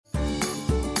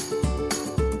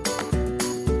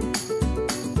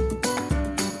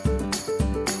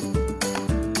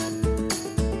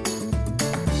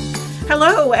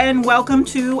Hello, and welcome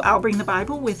to I'll Bring the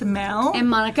Bible with Mel. And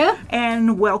Monica.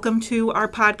 And welcome to our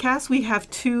podcast. We have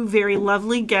two very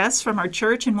lovely guests from our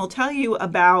church, and we'll tell you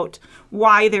about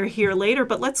why they're here later.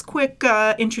 But let's quick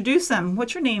introduce them.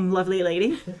 What's your name, lovely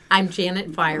lady? I'm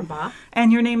Janet Firebaugh.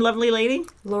 And your name, lovely lady?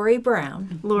 Lori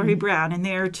Brown. Lori Brown. And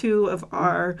they are two of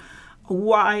our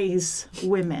wise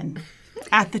women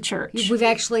at the church. We've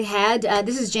actually had,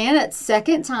 this is Janet's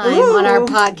second time on our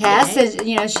podcast.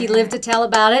 Okay. And, she lived to tell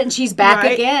about it, and she's back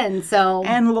again. So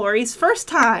And Lori's first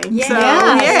time. Yeah. So,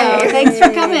 yeah, so thanks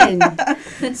for coming.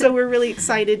 So we're really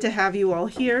excited to have you all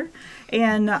here.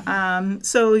 And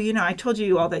I told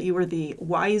you all that you were the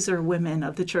wiser women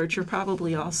of the church. You're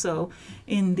probably also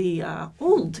in the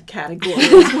old category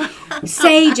as well.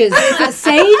 Sages.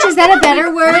 Sage, is that a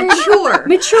better word?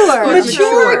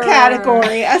 Mature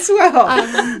Category as well.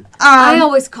 I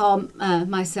always call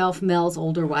myself Mel's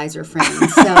older, wiser friend.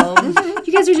 So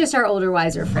you guys are just our older,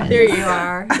 wiser friends. There you You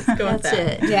are. are. Let's go with That's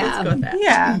that. it. Yeah. Let's go with that.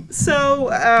 Yeah. So,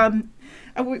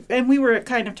 and we were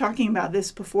kind of talking about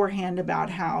this beforehand about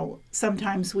how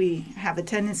sometimes we have a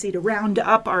tendency to round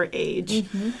up our age.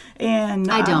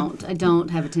 And I don't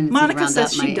have a tendency Monica to round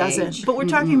says up my she doesn't, age. but we're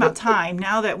talking about time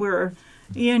now that we're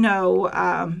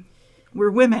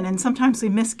women, and sometimes we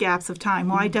miss gaps of time.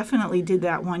 Well, I definitely did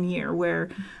that one year where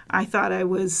I thought I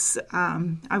was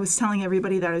telling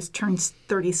everybody that I was turned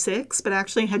 36, but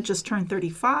actually had just turned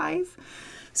 35.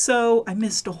 So I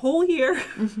missed a whole year,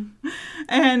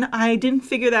 and I didn't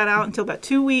figure that out until about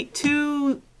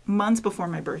 2 months before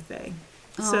my birthday.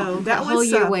 So that a whole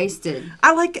was year wasted.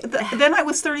 then I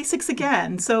was 36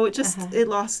 again. So it just it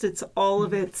lost all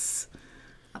of its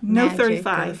Magic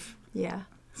 35. Yeah.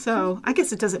 So I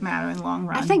guess it doesn't matter in the long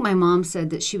run. I think my mom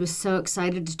said that she was so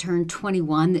excited to turn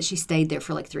 21 that she stayed there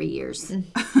for like 3 years.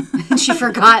 She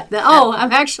forgot that,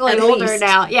 I'm actually At older least.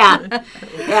 now. Yeah.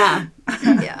 Yeah.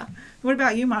 Yeah. What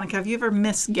about you, Monica? Have you ever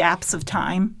missed gaps of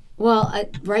time? Well,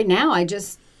 right now I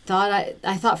just thought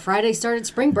I thought Friday started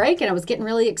spring break, and I was getting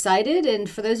really excited. And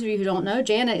for those of you who don't know,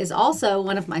 Janet is also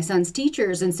one of my son's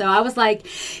teachers, and so I was like,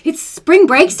 "It's spring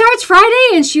break starts Friday,"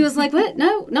 and she was like, "What?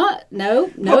 No, Hope it you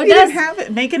doesn't." didn't have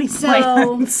it. Make any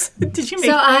plans? Did you make?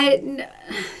 So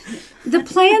the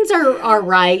plans are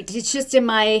right. It's just in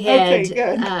my head. Okay,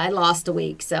 good. I lost a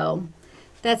week, so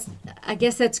I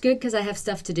guess that's good because I have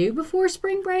stuff to do before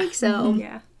spring break. So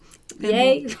Yeah.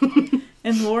 yay!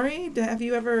 And Lori, have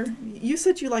you ever? You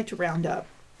said you like to round up.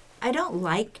 I don't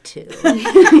like to.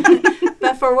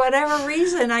 But for whatever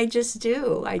reason, I just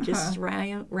do. I just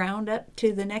round up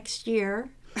to the next year.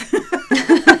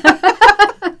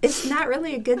 It's not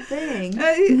really a good thing.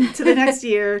 To the next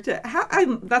year.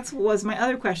 That was my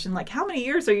other question. Like, how many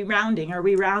years are you rounding? Are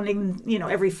we rounding,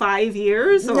 every 5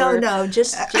 years? Or? No,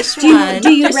 just Do one.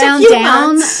 you Just a round few down?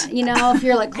 months. If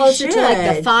you're like closer to like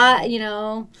the should.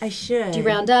 5, I should. do you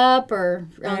round up or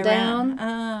round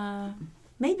down?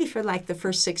 Maybe for like the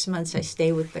first 6 months, I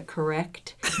stay with the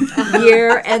correct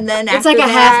year, and then It's after like a that,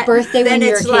 half birthday then when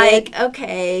you're it's a like kid.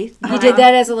 okay. You did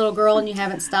that as a little girl and you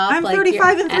haven't stopped. I'm like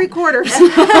 35 you're- and 3/4.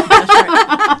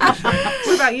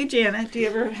 What about you, Janet?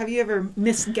 Have you ever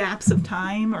missed gaps of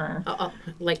time or?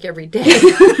 Like every day.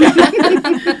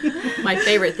 My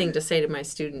favorite thing to say to my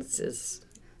students is,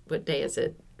 what day is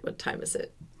it? What time is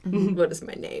it? What is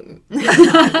my name?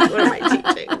 What am I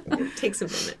teaching? It takes a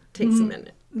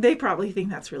minute. They probably think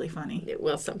that's really funny.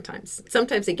 Well, sometimes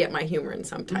they get my humor and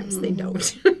sometimes they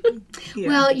don't. Yeah.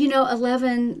 Well,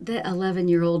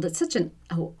 11-year-old, it's such a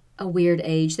weird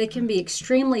age. They can be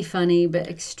extremely funny, but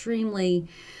extremely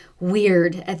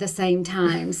weird at the same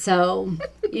time. So,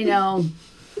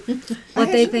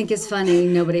 what they think is funny,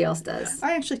 nobody else does.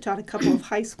 I actually taught a couple of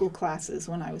high school classes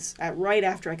when I was right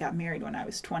after I got married when I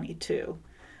was 22.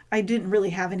 I didn't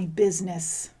really have any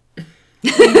business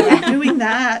doing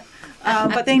that,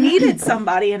 but they needed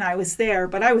somebody, and I was there.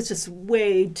 But I was just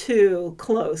way too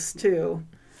close to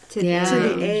Yeah.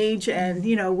 the age, and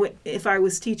if I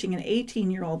was teaching an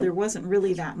 18-year-old, there wasn't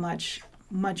really that much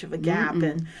of a gap,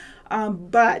 and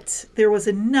but there was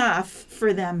enough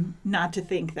for them not to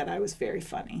think that I was very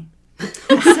funny.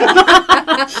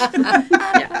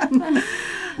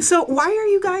 So why are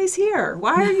you guys here?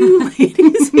 Why are you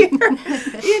ladies here?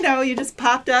 You just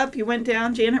popped up. You went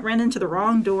down. Janet ran into the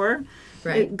wrong door.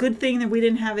 Right. Good thing that we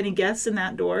didn't have any guests in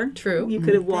that door. True. You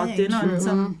could have walked in on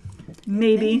some,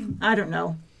 maybe, I don't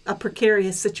know, a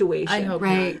precarious situation. I hope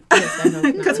Right. not. Yes, I hope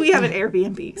not. Because we have an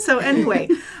Airbnb. So anyway,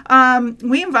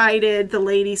 we invited the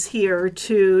ladies here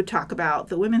to talk about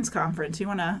the women's conference. You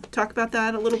want to talk about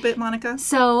that a little bit, Monica?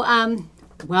 So,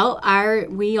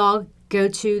 we all go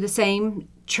to the same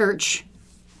church,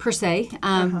 per se.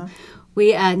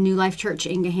 We New Life Church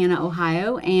in Gahanna,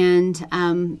 Ohio,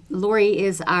 and Lori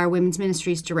is our Women's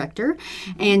Ministries Director,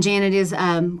 and Janet is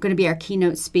going to be our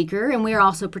keynote speaker, and we are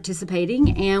also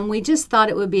participating. And we just thought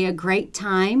it would be a great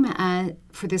time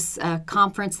for this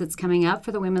conference that's coming up,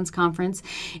 for the Women's Conference,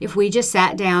 if we just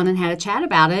sat down and had a chat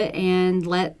about it and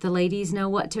let the ladies know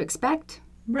what to expect.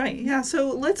 Right. Yeah. So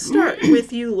let's start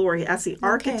with you, Lori, as the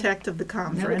architect of the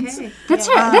conference. Okay.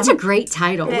 That's a great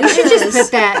title. We should just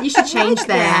put that. You should change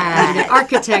that.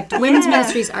 Architect, Women's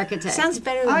Ministries Architect. Sounds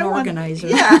better than organizer.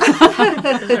 Yeah.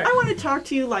 I want to talk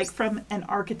to you like from an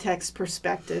architect's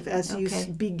perspective as you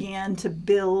began to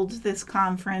build this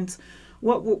conference.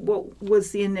 What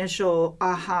was the initial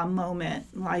aha moment?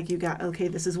 Like you got, okay,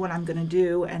 this is what I'm going to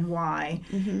do and why.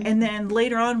 And then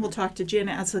later on, we'll talk to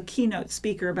Janet as a keynote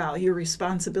speaker about your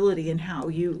responsibility and how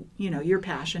your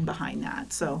passion behind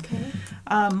that. So,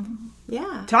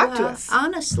 talk to us.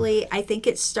 Honestly, I think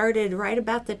it started right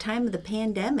about the time of the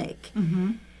pandemic.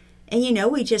 And,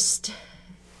 we just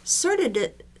started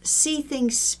to see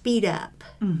things speed up.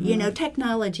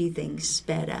 Technology things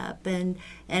sped up and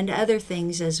other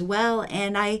things as well.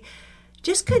 And I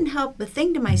just couldn't help but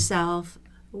think to myself,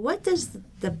 what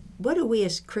do we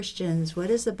as Christians, what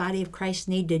does the body of Christ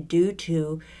need to do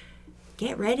to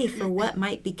get ready for what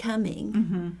might be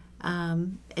coming?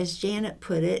 As Janet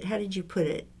put it, how did you put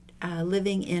it?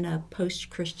 Living in a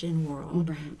post-Christian world.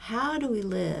 Right. How do we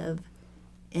live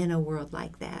in a world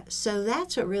like that? So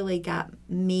that's what really got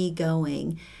me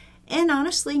going. And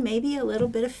honestly, maybe a little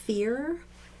bit of fear.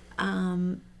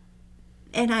 And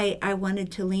I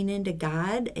wanted to lean into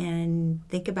God and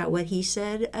think about what He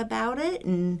said about it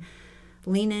and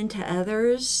lean into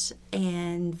others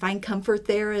and find comfort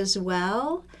there as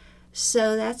well.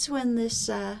 So that's when this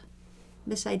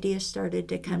idea started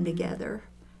to come together.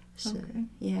 So,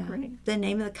 Great. The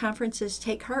name of the conference is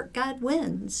Take Heart, God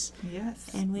Wins. Yes.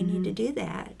 And we need to do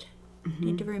that.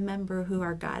 Need to remember who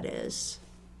our God is.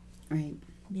 Right.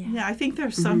 Yeah, I think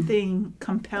there's something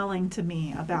compelling to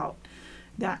me about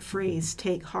that phrase,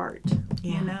 take heart.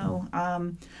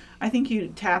 I think you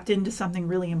tapped into something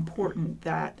really important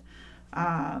that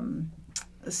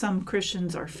some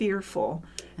Christians are fearful.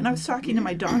 And I was talking to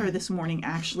my daughter this morning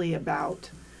actually about,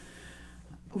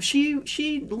 she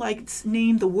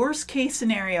named the worst case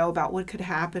scenario about what could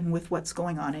happen with what's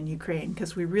going on in Ukraine,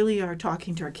 because we really are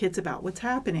talking to our kids about what's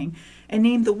happening, and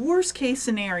named the worst case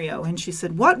scenario. And she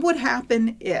said, what would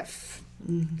happen if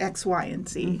X, Y, and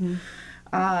Z?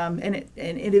 And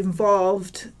it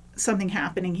involved something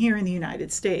happening here in the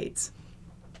United States.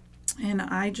 And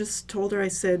I just told her, I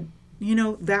said,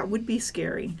 that would be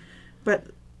scary. But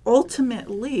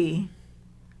ultimately,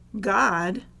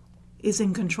 God is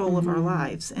in control of our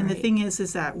lives. And the thing is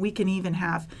that we can even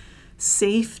have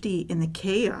safety in the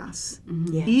chaos.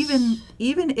 Yes.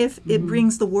 Even if it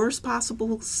brings the worst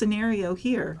possible scenario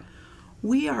here,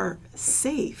 we are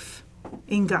safe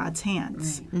in God's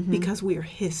hands because we are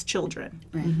His children.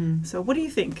 Right. So what do you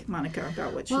think, Monica,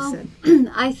 about what she said?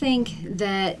 I think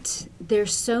that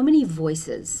there's so many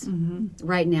voices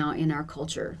right now in our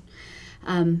culture.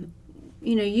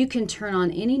 You can turn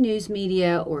on any news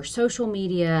media or social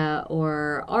media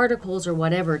or articles or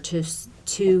whatever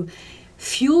to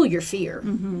fuel your fear,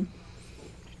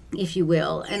 if you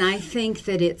will. And I think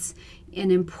that it's an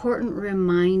important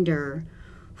reminder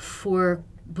for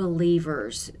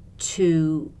believers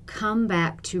to come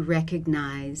back to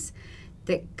recognize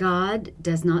that God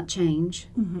does not change,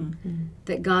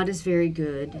 that God is very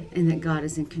good, and that God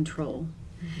is in control.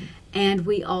 And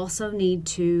we also need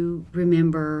to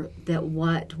remember that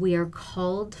what we are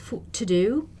called to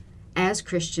do as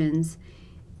Christians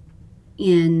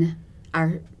in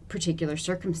our particular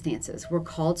circumstances. We're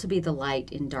called to be the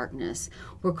light in darkness.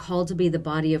 We're called to be the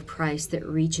body of Christ that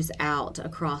reaches out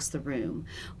across the room.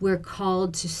 We're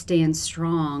called to stand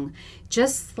strong,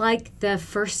 just like the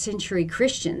first century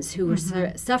Christians who were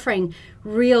suffering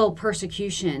real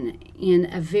persecution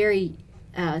in a very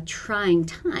trying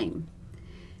time.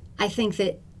 I think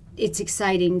that it's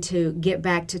exciting to get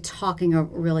back to talking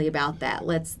really about that.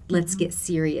 Let's get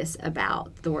serious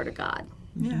about the Word of God.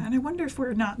 Yeah, and I wonder if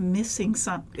we're not missing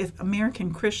if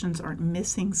American Christians aren't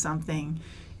missing something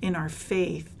in our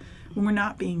faith when we're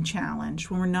not being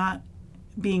challenged, when we're not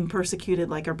being persecuted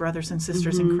like our brothers and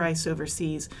sisters in Christ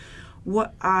overseas.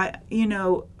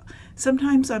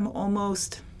 Sometimes I'm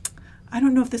almost, I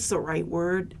don't know if this is the right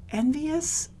word,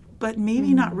 envious, but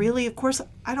maybe not really. Of course,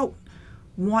 I don't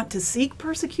want to seek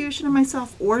persecution of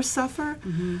myself or suffer,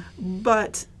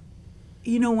 but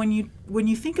when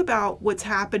you think about what's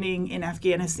happening in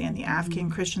Afghanistan, the Afghan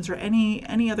Christians or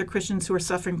any other Christians who are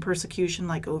suffering persecution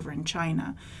like over in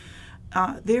China,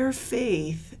 their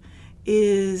faith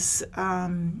is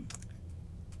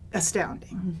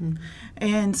astounding.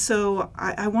 And so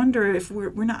I wonder if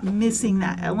we're not missing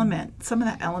that element, some of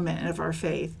that element of our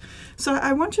faith. So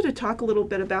I want you to talk a little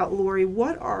bit about, Lori,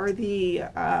 what are the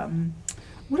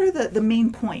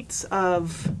main points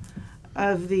of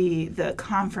the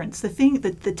conference, the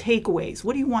takeaways?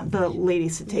 What do you want the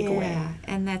ladies to take away? Yeah,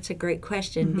 and that's a great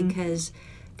question because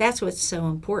that's what's so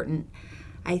important.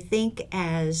 I think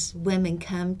as women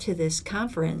come to this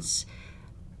conference,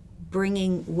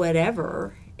 bringing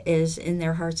whatever is in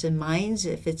their hearts and minds,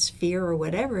 if it's fear or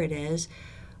whatever it is,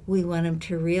 we want them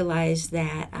to realize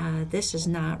that this is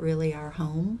not really our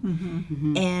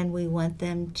home, and we want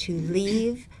them to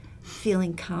leave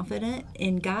feeling confident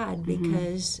in God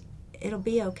because it'll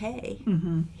be okay.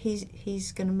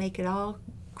 He's going to make it all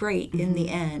great in the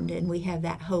end, and we have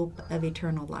that hope of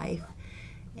eternal life,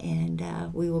 and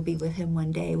we will be with Him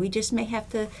one day. We just may have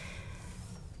to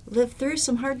live through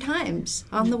some hard times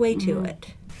on the way to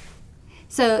it.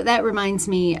 So that reminds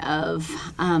me of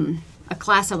a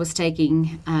class I was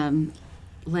taking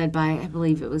led by, I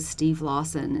believe it was Steve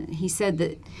Lawson. He said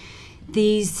that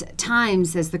these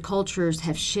times, as the cultures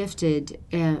have shifted,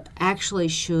 actually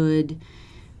should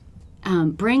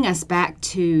bring us back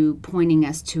to pointing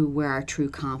us to where our true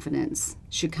confidence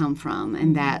should come from,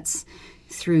 and that's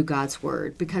through God's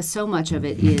Word, because so much of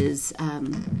it is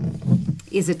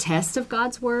a test of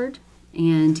God's Word,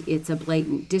 and it's a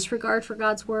blatant disregard for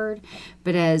God's Word.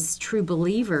 But as true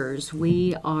believers,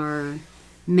 we are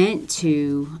meant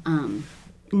to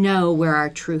know where our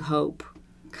true hope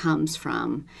comes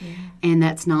from, and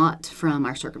that's not from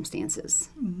our circumstances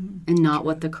and not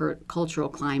what the cultural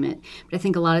climate. But I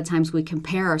think a lot of times we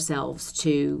compare ourselves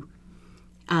to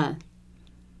our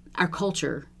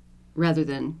culture rather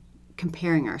than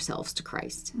comparing ourselves to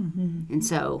Christ. And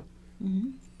so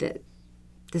that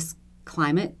this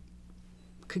climate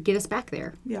could get us back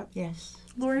there. Yeah. Yes.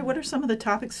 Lori, what are some of the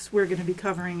topics we're going to be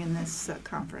covering in this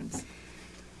conference?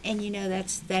 And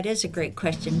that is a great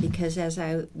question, because as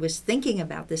I was thinking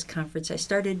about this conference, I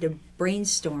started to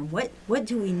brainstorm what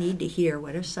do we need to hear?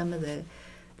 What are some of the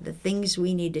things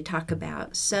we need to talk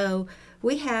about? So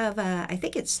we have I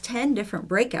think it's 10 different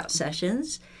breakout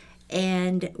sessions,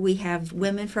 and we have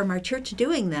women from our church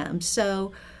doing them.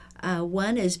 So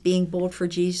one is Being Bold for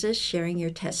Jesus, sharing your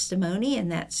testimony,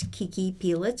 and that's Kiki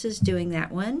Pielitz is doing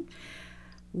that one.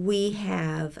 We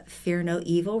have Fear No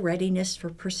Evil, Readiness for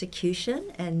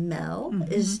Persecution, and Mel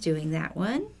is doing that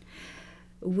one.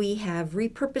 We have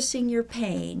Repurposing Your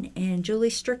Pain, and Julie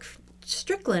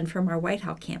Strickland from our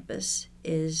Whitehall campus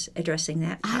is addressing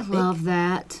that topic. I love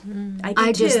that.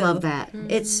 I just too. love that.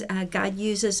 It's God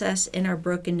uses us in our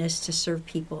brokenness to serve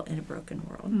people in a broken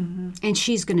world. And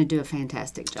she's going to do a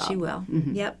fantastic job. She will.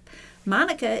 Yep.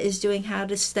 Monica is doing How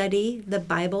to Study the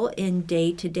Bible in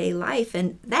Day-to-Day Life,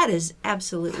 and that is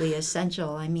absolutely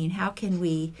essential. I mean, how can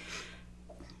we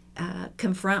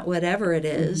confront whatever it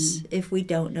is if we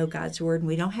don't know God's Word and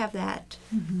we don't have that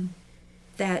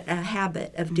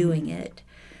habit of doing it?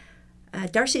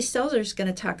 Darcy Stelzer is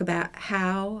going to talk about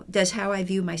how I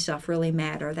view myself really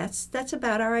matter. That's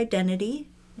about our identity.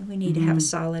 We need to have a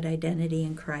solid identity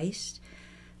in Christ.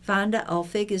 Vonda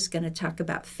Ulfig is going to talk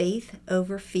about faith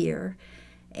over fear,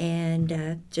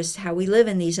 and just how we live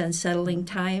in these unsettling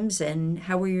times and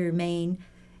how we remain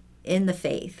in the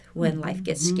faith when life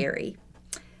gets scary.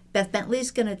 Beth Bentley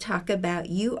is going to talk about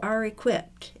You Are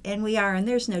Equipped, and we are, and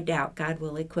there's no doubt God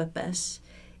will equip us,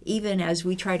 even as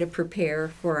we try to prepare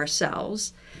for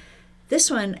ourselves. This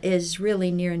one is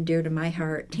really near and dear to my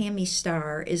heart. Tammy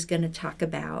Starr is going to talk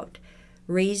about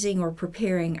raising or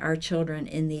preparing our children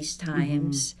in these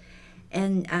times.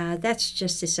 And that's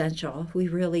just essential. We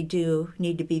really do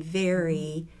need to be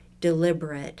very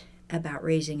deliberate about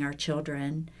raising our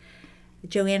children.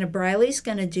 Joanna Briley's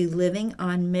going to do Living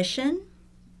on Mission.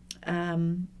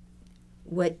 Am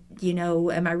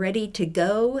I ready to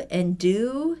go and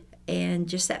do? And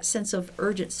just that sense of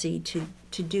urgency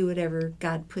to do whatever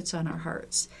God puts on our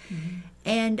hearts.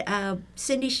 And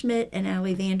Cindy Schmidt and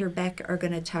Allie Vanderbeck are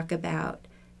going to talk about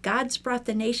God's brought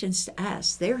the nations to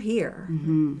us. They're here.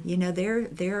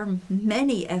 There are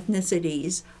many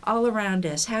ethnicities all around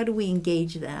us. How do we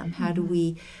engage them? How do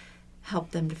we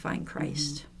help them to find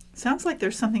Christ? Sounds like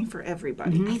there's something for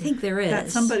everybody. I think there is.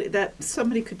 That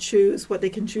somebody could choose what they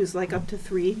can choose, like up to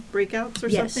 3 breakouts or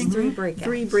something. Yes, 3 breakouts.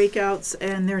 3 breakouts,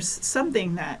 and there's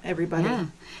something that everybody. Yeah.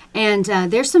 And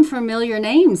there's some familiar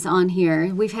names on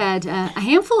here. We've had a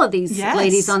handful of these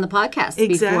ladies on the podcast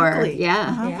before.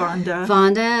 Yeah.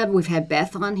 Vonda. We've had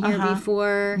Beth on here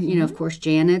before. Of course,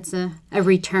 Janet's a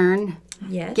return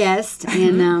guest.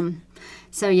 And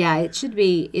so, yeah, it should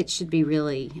be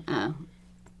really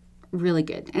really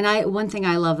good. And one thing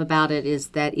I love about it is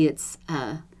that it's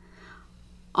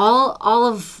all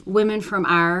of women from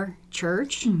our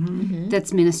church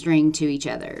that's ministering to each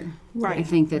other. Right. I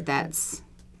think that's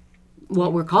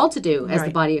what we're called to do as the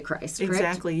Right. body of Christ. Correct?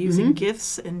 Exactly, using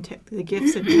gifts and the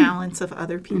gifts and talents of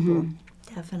other people.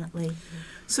 Definitely.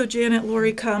 So Janet,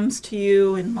 Lori comes to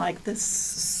you in like this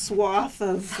swath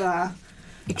of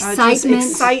just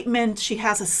excitement. She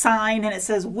has a sign and it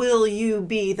says, "Will you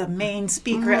be the main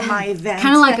speaker at my event?"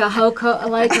 Kind of like a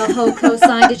HOCO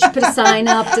sign. Did you put a sign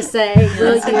up to say,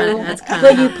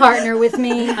 "Will you partner with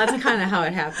me?" That's kind of how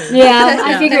it happened. Yeah,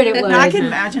 I figured it would. Now, I can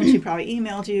imagine she probably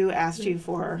emailed you, asked you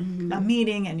for a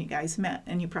meeting, and you guys met,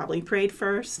 and you probably prayed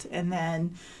first, and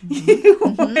then you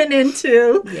went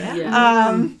into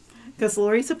because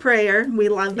Lori's a prayer. We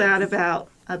love that about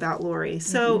Lori.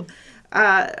 So.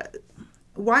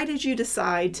 Why did you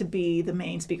decide to be the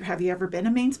main speaker? Have you ever been a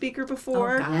main speaker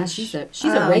before? Yeah, she's a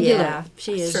regular. Yeah,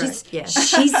 she is.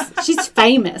 She's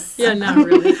famous. Yeah, not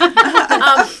really.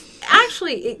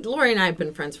 Actually, Lori and I have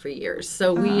been friends for years,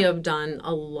 so we have done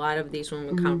a lot of these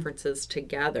women conferences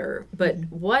together. But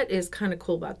what is kind of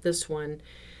cool about this one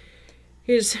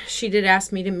is she did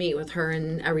ask me to meet with her,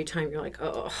 and every time you're like,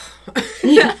 oh.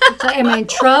 So am I in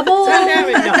trouble?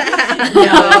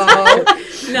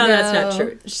 No, that's not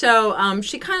true. So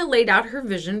she kind of laid out her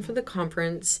vision for the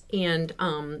conference, and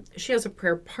she has a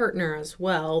prayer partner as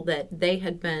well that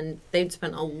they'd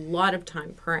spent a lot of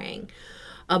time praying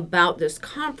about this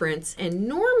conference. And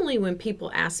normally when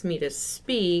people ask me to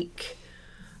speak,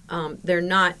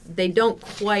 they don't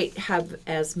quite have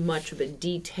as much of a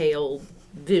detailed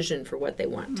vision for what they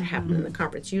want to happen in the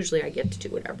conference. Usually I get to do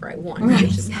whatever I want. Right.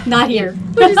 Which is Not here.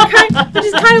 which is kind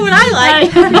of what I like. I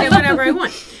can do whatever I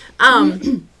want.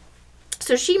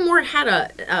 So she more had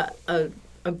a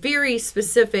very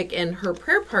specific, and her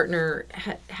prayer partner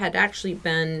had actually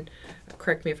been,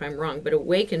 correct me if I'm wrong, but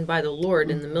awakened by the Lord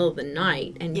in the middle of the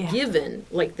night and given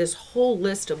like this whole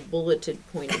list of bulleted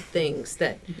pointed things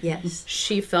that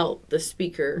she felt the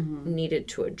speaker needed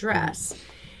to address.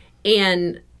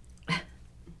 And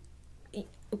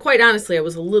quite honestly, I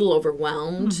was a little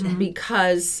overwhelmed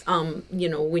because,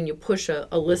 when you push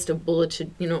a list of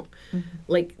bulleted,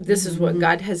 like this is what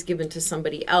God has given to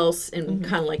somebody else and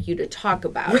kind of like you to talk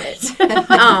about it.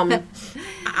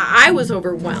 I was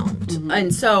overwhelmed.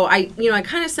 And so I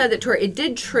kind of said that to her.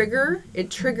 It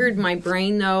triggered my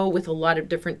brain though with a lot of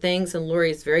different things. And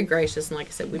Lori is very gracious. And like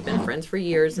I said, we've been friends for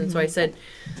years. And so I said,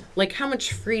 like, how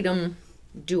much freedom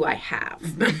do I have?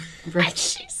 Right.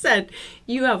 She said,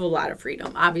 you have a lot of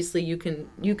freedom. Obviously you can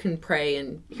pray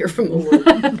and hear from the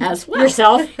Lord as well.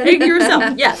 Yourself,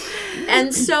 yes.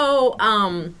 And so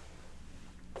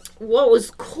what was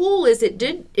cool is it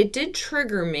did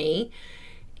trigger me.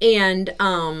 And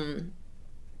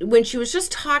when she was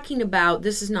just talking about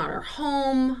this is not our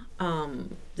home,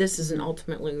 this isn't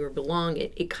ultimately where we belong,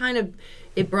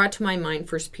 it brought to my mind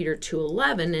 1 Peter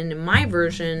 2:11, and in my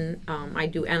version, I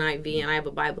do NIV, and I have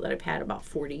a Bible that I've had about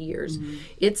 40 years.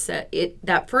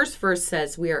 That first verse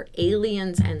says, we are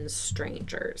aliens and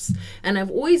strangers. And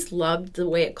I've always loved the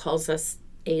way it calls us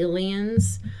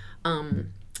aliens.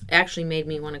 Actually made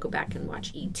me want to go back and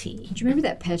watch E.T. Do you remember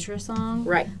that Petra song?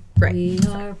 Right. We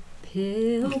are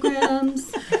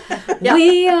pilgrims.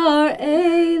 We are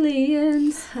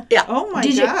aliens. Yeah. Oh my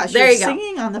Did gosh! there You're you go.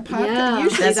 singing on the podcast. Yeah.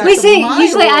 Usually that's We sing. my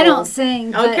Usually I role. don't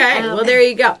sing. But, Okay. Well, there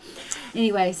you go.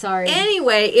 Anyway, sorry.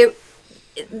 Anyway,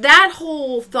 that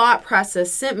whole thought process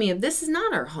sent me of this is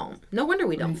not our home. No wonder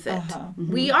we don't fit.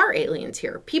 We are aliens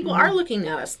here. People are looking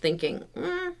at us thinking,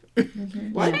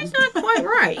 she's not quite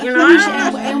right.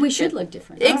 and we should look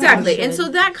different. Exactly. And so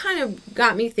that kind of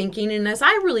got me thinking. And as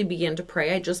I really began to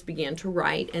pray, I just began to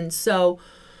write. And so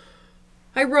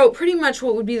I wrote pretty much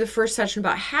what would be the first session,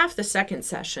 about half the second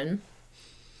session,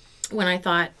 when I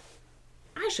thought,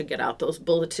 I should get out those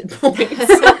bulleted points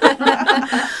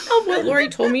of what Lori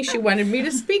told me she wanted me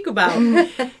to speak about.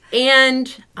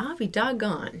 And I'll be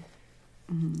doggone.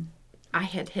 I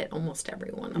had hit almost every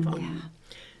one of them. Yeah.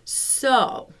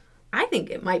 So I think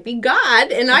it might be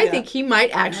God, and I think he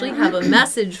might actually have a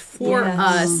message for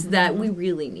us that we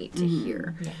really need to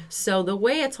hear. Yeah. So the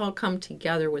way it's all come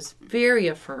together was very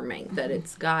affirming that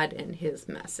it's God and his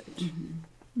message.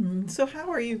 So how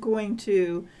are you going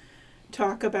to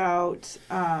talk about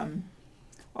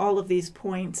all of these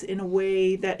points in a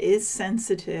way that is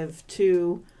sensitive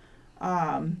to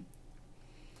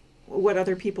what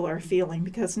other people are feeling?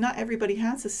 Because not everybody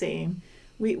has the same.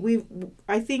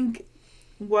 I think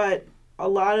what a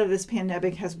lot of this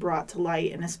pandemic has brought to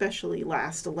light, and especially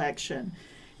last election,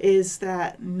 is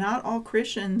that not all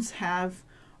Christians have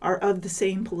are of the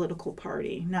same political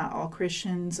party. Not all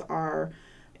Christians are,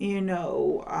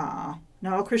 not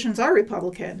all Christians are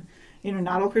Republican.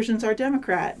 Not all Christians are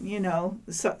Democrat.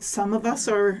 So, some of us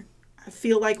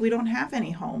feel like we don't have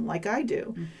any home, like I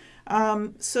do.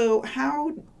 So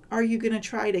how are you going to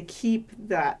try to keep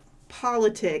that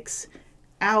politics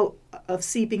out of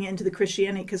seeping into the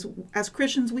Christianity? Because as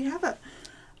Christians, we have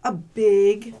a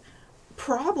big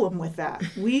problem with that.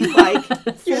 We like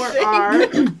for our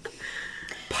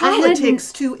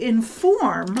politics to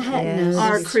inform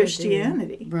our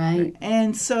Christianity. Right.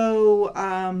 And so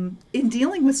in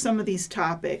dealing with some of these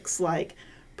topics like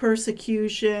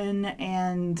persecution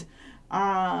and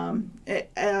some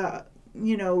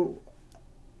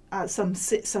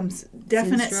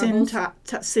definite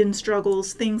sin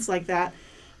struggles, things like that.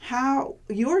 How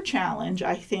your challenge,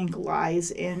 I think,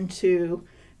 lies into,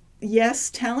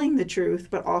 yes, telling the truth,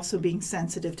 but also being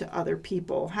sensitive to other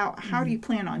people. How do you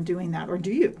plan on doing that, or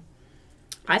do you?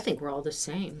 I think we're all the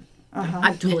same.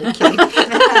 I'm totally kidding. I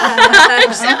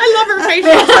love her face.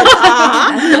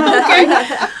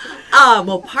 Okay.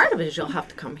 Well, part of it is you'll have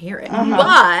to come hear it,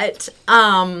 but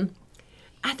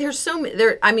there's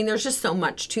just so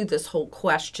much to this whole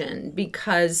question,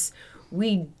 because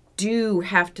we do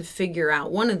have to figure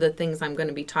out. One of the things I'm going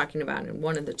to be talking about in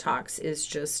one of the talks is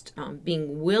just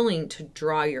being willing to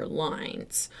draw your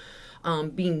lines,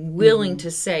 being willing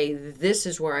to say, this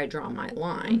is where I draw my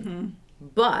line,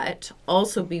 but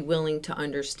also be willing to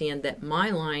understand that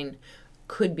my line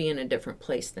could be in a different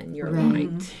place than your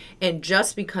line. And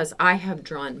just because I have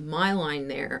drawn my line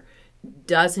there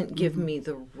doesn't give me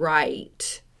the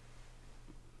right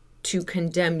to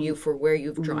condemn you for where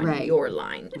you've drawn your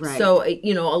line. So, a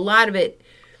lot of it,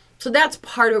 so that's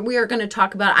part of it we are going to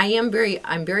talk about. I'm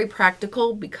very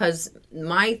practical, because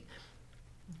one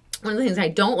of the things I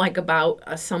don't like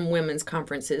about some women's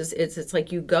conferences is it's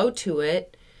like you go to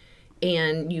it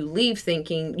and you leave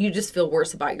thinking you just feel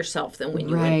worse about yourself than when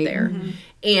you went there.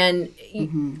 And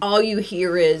all you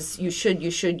hear is you should,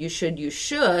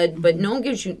 but no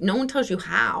one tells you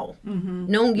how.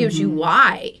 No one gives you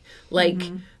why. Like,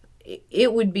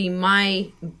 it would be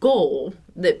my goal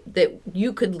that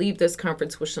you could leave this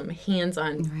conference with some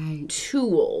hands-on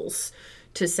tools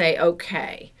to say,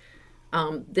 okay,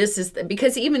 this is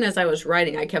because even as I was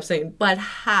writing, I kept saying, but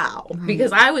how?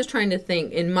 Because I was trying to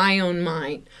think in my own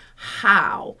mind,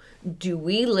 how do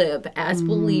we live as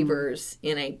believers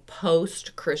in a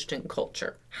post-Christian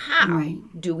culture? How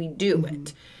do we do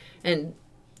it? And,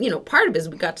 part of it is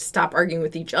we got to stop arguing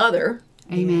with each other.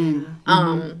 Amen.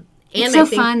 And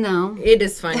it's fun, though. It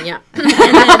is fun, yeah.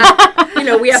 And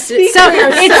then, we have to... it's so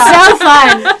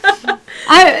fun.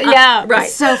 Right.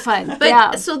 It's so fun.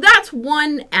 But so that's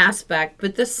one aspect.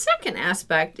 But the second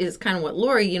aspect is kind of what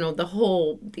Lori,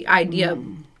 the idea of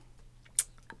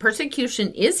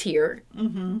persecution is here,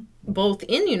 both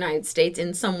in the United States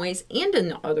in some ways and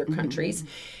in other countries.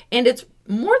 And it's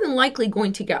more than likely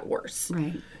going to get worse.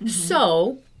 Right.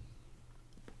 So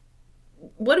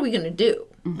what are we going to do?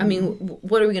 I mean,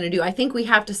 what are we going to do? I think we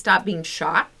have to stop being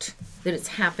shocked that it's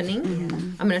happening.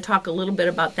 I'm going to talk a little bit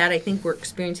about that. I think we're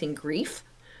experiencing grief.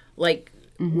 Like,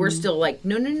 we're still like,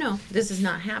 no, this is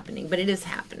not happening. But it is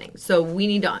happening. So we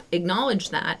need to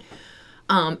acknowledge that.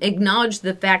 Acknowledge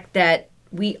the fact that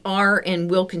we are and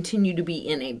will continue to be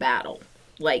in a battle.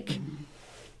 Like,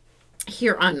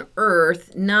 here on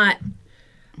earth, not...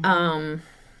 a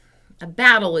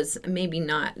battle is maybe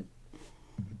not...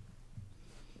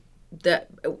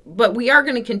 but we are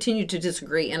going to continue to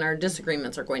disagree, and our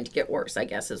disagreements are going to get worse, I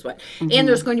guess is what. And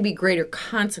there's going to be greater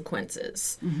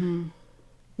consequences.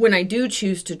 When I do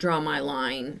choose to draw my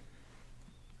line,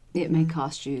 it may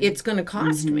cost you. It's going to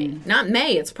cost me. Not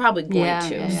may, it's probably going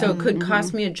to. Yeah. So it could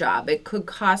cost me a job. It could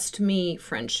cost me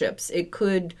friendships. It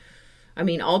could,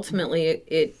 ultimately,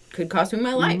 it could cost me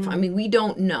my life. We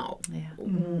don't know.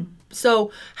 Yeah.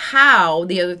 So how,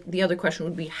 the other question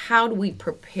would be, how do we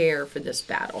prepare for this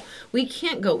battle? We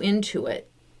can't go into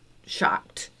it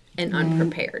shocked and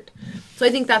unprepared. So I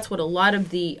think that's what a lot of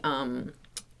the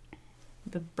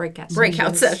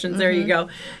breakout sessions, there you go.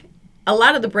 A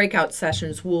lot of the breakout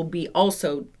sessions will be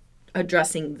also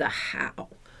addressing the how.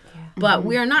 Yeah. But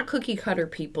we are not cookie cutter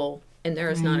people, and there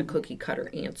is not a cookie cutter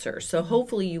answer. So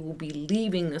hopefully you will be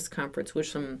leaving this conference with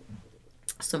some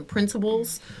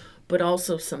principles, but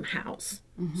also some hows.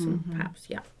 Some hows,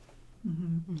 yeah.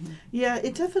 Yeah,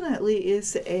 it definitely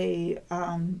is a.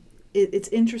 It's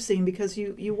interesting because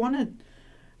you want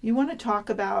to talk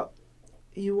about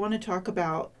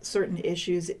certain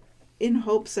issues in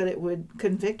hopes that it would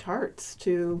convict hearts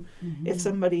to, if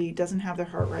somebody doesn't have their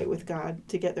heart right with God,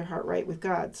 to get their heart right with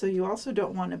God. So you also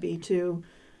don't want to be too,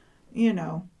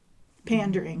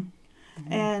 pandering,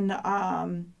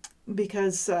 and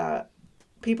because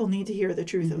people need to hear the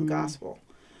truth of the gospel.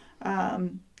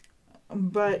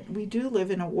 But we do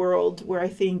live in a world where I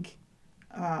think,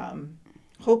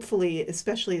 hopefully,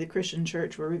 especially the Christian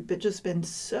church, where we've just been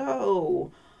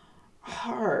so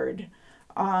hard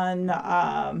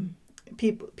on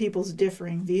people's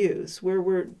differing views, where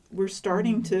we're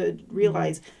starting to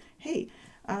realize, hey,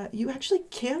 you actually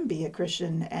can be a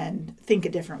Christian and think a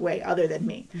different way other than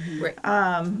me. Right.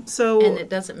 So, and it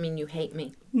doesn't mean you hate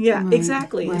me. yeah, Right,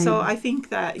 exactly. right. So I think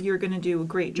that you're going to do a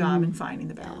great job in finding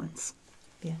the balance.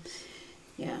 Yes.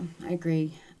 Yeah, I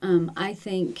agree. I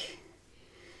think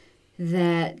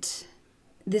that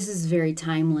this is very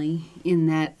timely in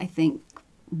that I think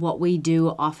what we do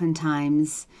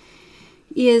oftentimes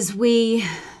is we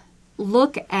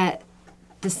look at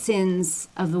the sins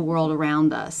of the world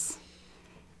around us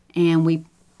and we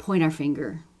point our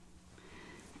finger.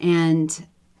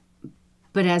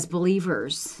 But as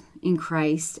believers in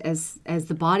Christ, as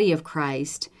the body of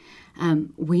Christ,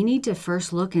 we need to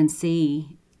first look and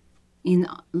see,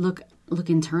 look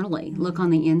internally, look on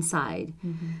the inside,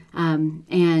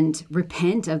 and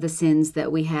repent of the sins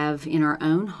that we have in our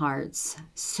own hearts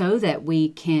so that we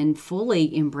can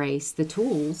fully embrace the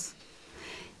tools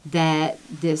that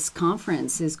this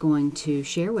conference is going to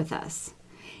share with us.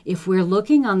 If we're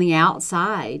looking on the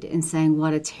outside and saying,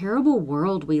 what a terrible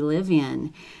world we live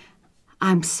in,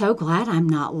 I'm so glad I'm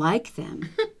not like them.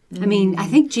 I mean, I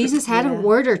think Jesus had a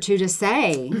word or two to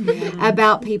say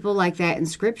about people like that in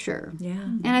Scripture. Yeah.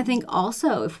 And I think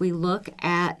also if we look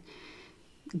at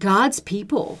God's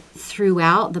people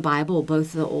throughout the Bible,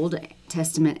 both the Old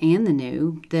Testament and the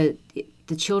New, the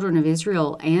children of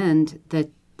Israel and the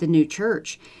new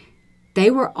church,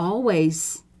 they were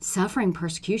always suffering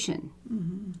persecution.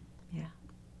 Mm-hmm. Yeah.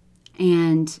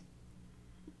 And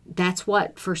that's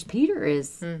what First Peter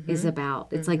is about.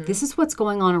 It's like, this is what's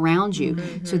going on around you.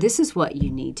 So this is what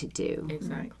you need to do.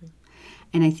 Exactly.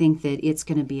 And I think that it's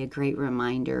going to be a great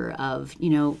reminder of,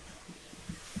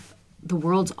 the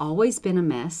world's always been a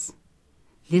mess.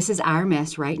 This is our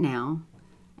mess right now.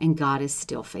 And God is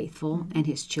still faithful. And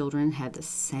his children have the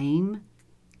same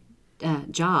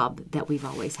job that we've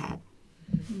always had.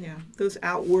 Yeah, those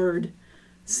outward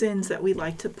sins that we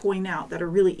like to point out that are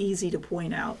really easy to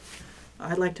point out,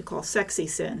 I like to call sexy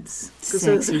sins. 'Cause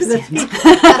those are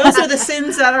the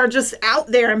sins that are just out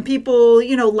there and people,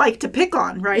 like to pick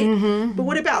on, right? But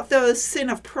what about those sin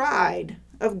of pride,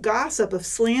 of gossip, of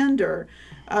slander,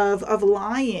 of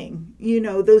lying?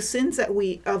 Those sins that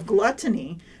of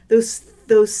gluttony, those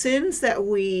sins that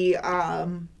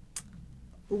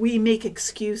we make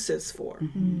excuses for.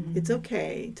 It's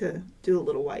okay to do a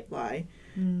little white lie.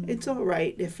 It's all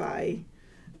right if I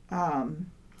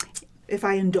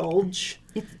indulge.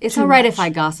 It's all right if I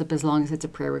gossip as long as it's a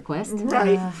prayer request.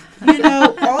 Right.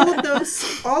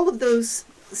 all of those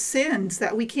sins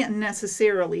that we can't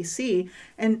necessarily see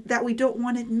and that we don't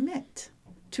want to admit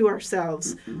to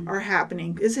ourselves are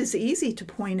happening. It's easy to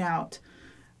point out,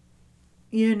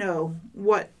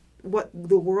 what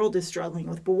the world is struggling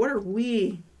with, but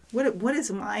what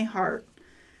is my heart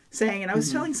saying? And I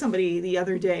was telling somebody the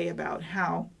other day about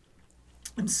how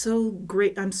I'm so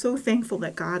thankful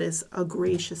that God is a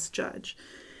gracious judge,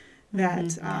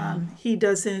 that he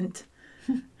doesn't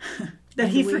that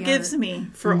he forgives me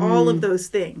for all of those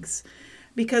things,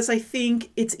 because I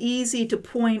think it's easy to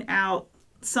point out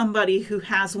somebody who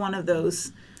has one of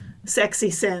those sexy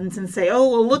sins and say, oh,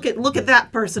 well, look at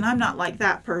that person, I'm not like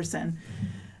that person.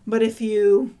 But if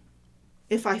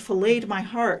I filleted my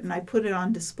heart and I put it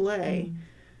on display,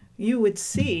 you would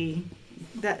see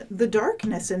that the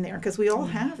darkness in there, because we all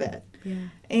have it. Yeah.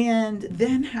 And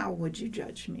then how would you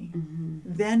judge me?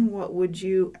 Then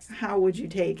how would you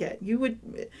take it?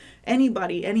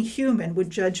 Any human would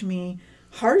judge me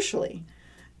harshly,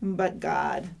 but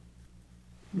God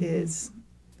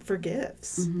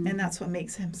forgives. And that's what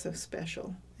makes him so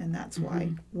special. And that's why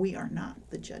we are not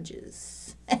the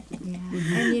judges. Yeah.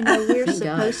 And we're Thank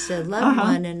supposed to love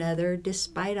one another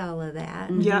despite all of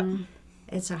that. Yep.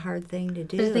 It's a hard thing to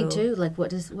do. But I think too, like, what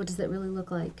does that really look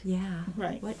like? Yeah.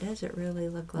 Right. What does it really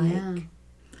look like? Yeah.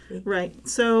 Right.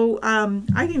 So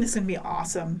I think this is going to be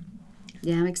awesome.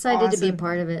 Yeah, I'm excited to be a Awesome.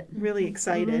 part of it. Really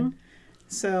excited.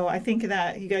 So I think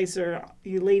that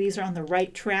you ladies are on the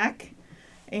right track,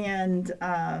 and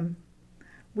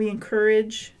we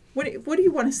encourage. What do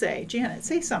you want to say, Janet?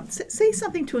 Say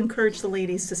something to encourage the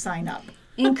ladies to sign up.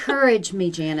 Encourage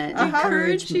me, Janet.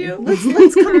 Encourage me. you.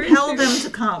 Let's compel them to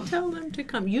come. Tell them to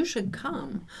come. You should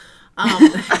come.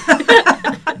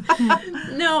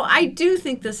 No, I do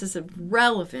think this is a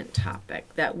relevant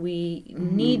topic that we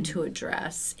need to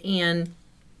address. And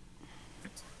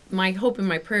my hope and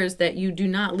my prayer is that you do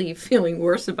not leave feeling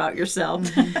worse about yourself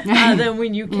than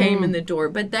when you came in the door,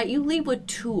 but that you leave with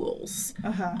tools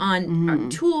on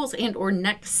tools and or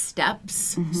next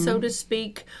steps, so to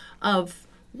speak, of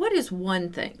what is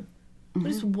one thing. What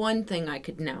is one thing I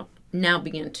could now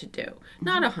begin to do?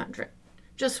 Not 100,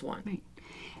 just one. Right.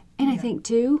 And I think,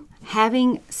 too,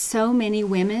 having so many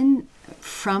women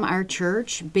from our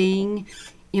church being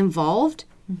involved,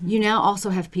 you now also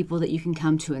have people that you can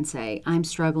come to and say, I'm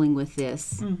struggling with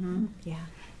this. Yeah.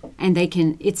 And they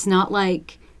can, it's not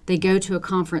like they go to a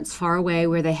conference far away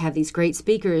where they have these great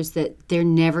speakers that they're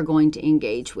never going to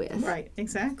engage with. Right,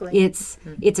 exactly. It's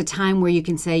a time where you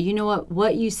can say, you know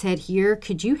what you said here,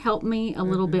 could you help me a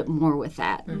little bit more with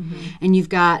that? And you've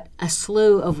got a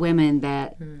slew of women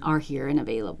that are here and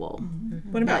available.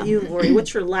 What about you, Lori?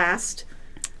 What's your last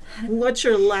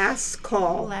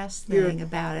call? Last thing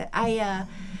about it.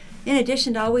 In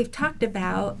addition to all we've talked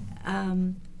about,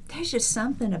 there's just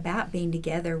something about being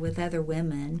together with other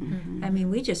women. I mean,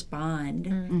 we just bond.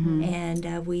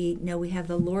 And we know we have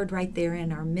the Lord right there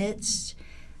in our midst.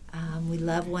 We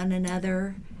love one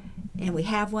another, and we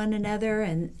have one another,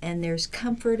 and there's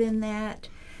comfort in that.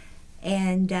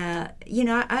 And, I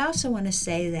also want to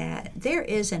say that there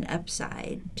is an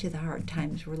upside to the hard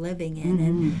times we're living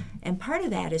in. And part of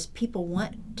that is people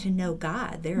want to know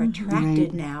God. They're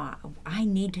attracted now. I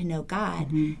need to know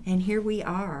God. And here we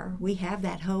are. We have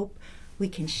that hope. We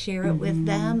can share it with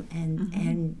them,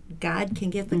 and God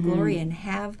can get the glory and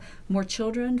have more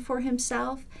children for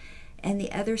himself. And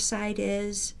the other side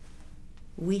is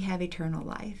we have eternal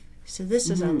life. So this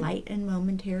is a light and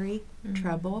momentary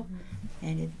trouble,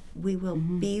 and we will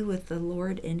be with the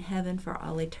Lord in heaven for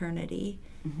all eternity,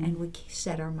 and we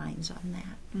set our minds on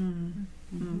that.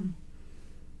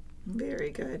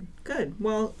 Very good. Good.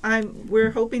 Well,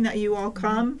 we're hoping that you all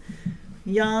come,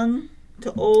 young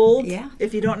to old. Yeah.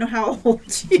 If you don't know how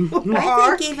old you are.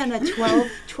 I think even a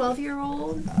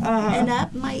 12-year-old and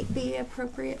up might be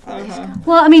appropriate for this conference.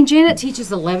 Well, I mean, Janet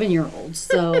teaches 11-year-olds,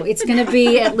 so it's going to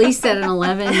be at least at an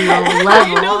 11-year-old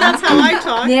level. I know that's how I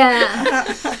talk.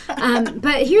 Yeah.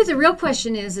 But here the real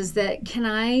question is that can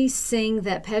I sing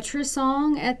that Petra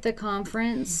song at the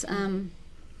conference?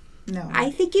 No. I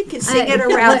think you can sing it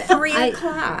around 3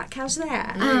 o'clock. How's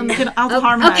that? I'll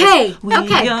harmonize. Okay. We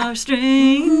are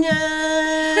strangers.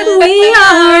 We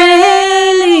are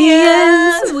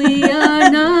aliens. We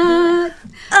are not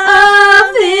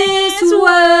of this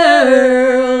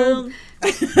world.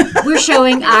 We're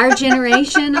showing our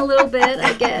generation a little bit,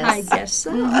 I guess. I guess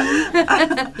so.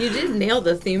 You did nail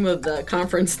the theme of the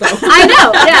conference, though. I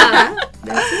know, yeah.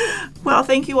 That's it. Well,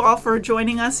 thank you all for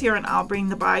joining us here on I'll Bring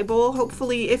the Bible.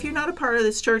 Hopefully, if you're not a part of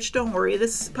this church, don't worry.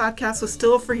 This podcast was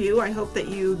still for you. I hope that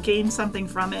you gained something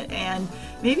from it, and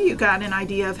maybe you got an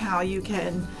idea of how you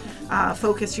can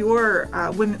focus your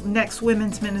next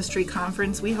Women's Ministry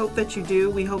Conference. We hope that you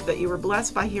do. We hope that you were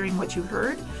blessed by hearing what you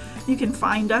heard. You can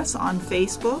find us on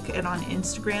Facebook and on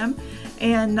Instagram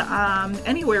and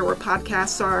anywhere where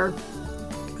podcasts are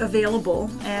available,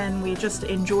 and we just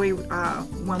enjoy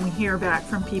when we hear back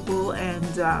from people,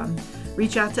 and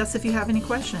reach out to us if you have any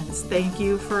questions. Thank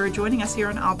you for joining us here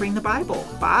on I'll Bring the Bible.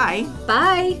 Bye.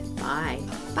 Bye. Bye.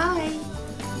 Bye.